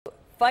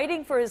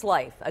fighting for his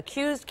life.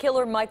 Accused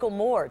killer Michael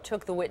Moore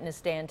took the witness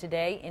stand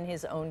today in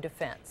his own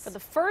defense. For the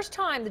first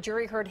time, the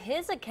jury heard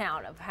his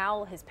account of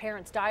how his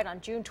parents died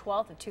on June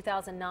 12th of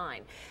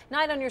 2009.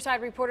 Night on Your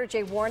Side reporter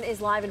Jay Warren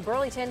is live in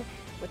Burlington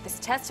with this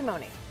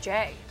testimony.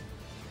 Jay.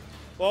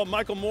 Well,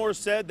 Michael Moore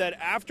said that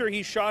after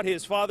he shot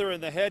his father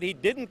in the head, he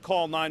didn't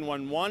call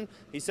 911.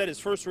 He said his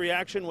first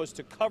reaction was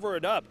to cover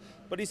it up.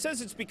 But he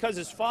says it's because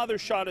his father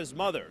shot his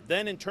mother,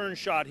 then in turn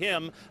shot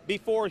him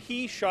before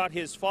he shot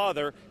his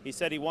father. He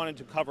said he wanted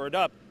to cover it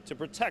up to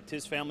protect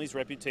his family's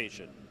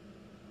reputation.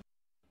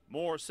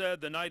 Moore said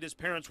the night his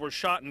parents were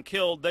shot and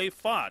killed, they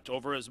fought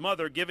over his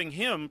mother giving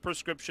him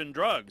prescription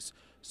drugs.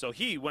 So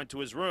he went to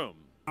his room.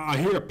 I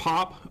hear a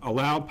pop, a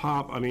loud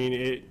pop. I mean,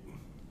 it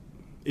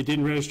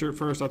didn't register at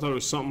first. I thought it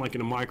was something like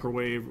in a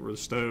microwave or the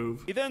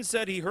stove. He then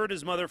said he heard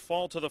his mother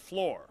fall to the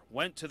floor,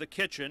 went to the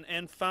kitchen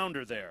and found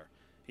her there.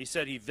 He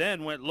said he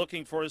then went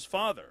looking for his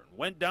father,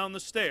 went down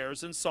the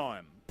stairs and saw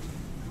him.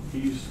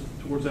 He's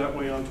towards that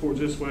way, I'm towards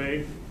this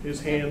way.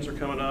 His hands are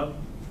coming up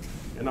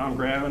and I'm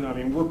grabbing. I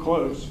mean, we're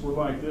close. We're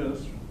like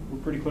this. We're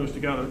pretty close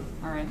together.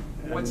 All right.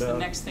 What's the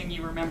next thing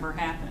you remember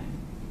happening?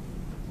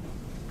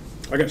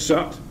 I got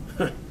shot.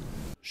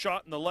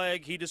 Shot in the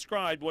leg, he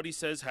described what he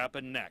says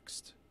happened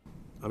next.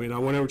 I mean, I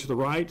went over to the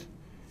right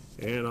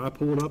and I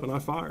pulled up and I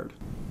fired.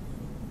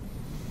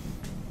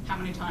 How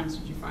many times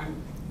did you fire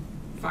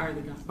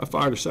the gun? I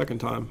fired a second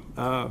time.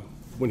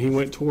 When he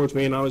went towards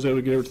me and I was able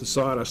to get over to the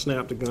side, I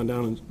snapped the gun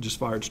down and just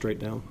fired straight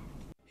down.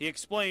 He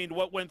explained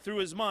what went through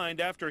his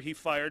mind after he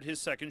fired his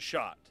second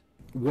shot.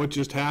 What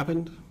just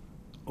happened?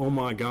 Oh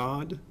my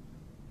God.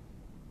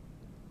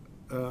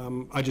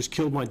 I just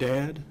killed my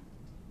dad.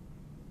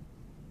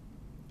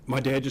 My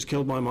dad just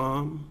killed my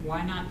mom.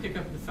 Why not pick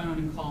up the phone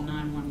and call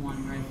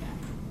 911 right then?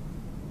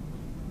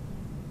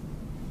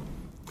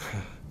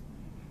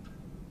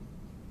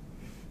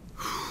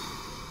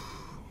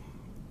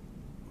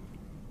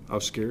 I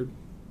was scared.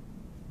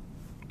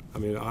 I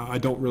mean, I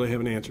don't really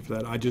have an answer for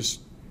that. I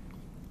just,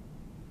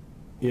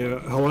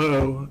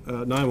 hello,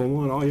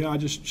 911. Oh yeah, I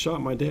just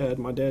shot my dad.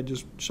 My dad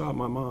just shot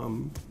my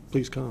mom.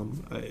 Please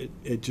come.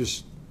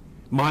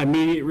 My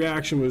immediate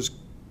reaction was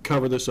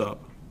cover this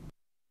up.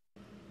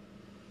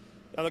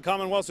 Now, the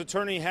Commonwealth's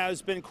attorney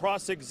has been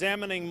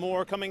cross-examining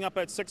Moore. Coming up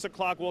at 6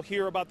 o'clock, we'll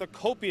hear about the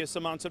copious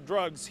amounts of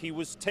drugs he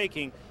was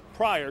taking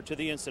prior to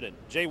the incident.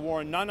 Jay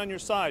Warren, 9 on Your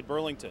Side,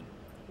 Burlington.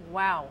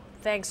 Wow.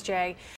 Thanks, Jay.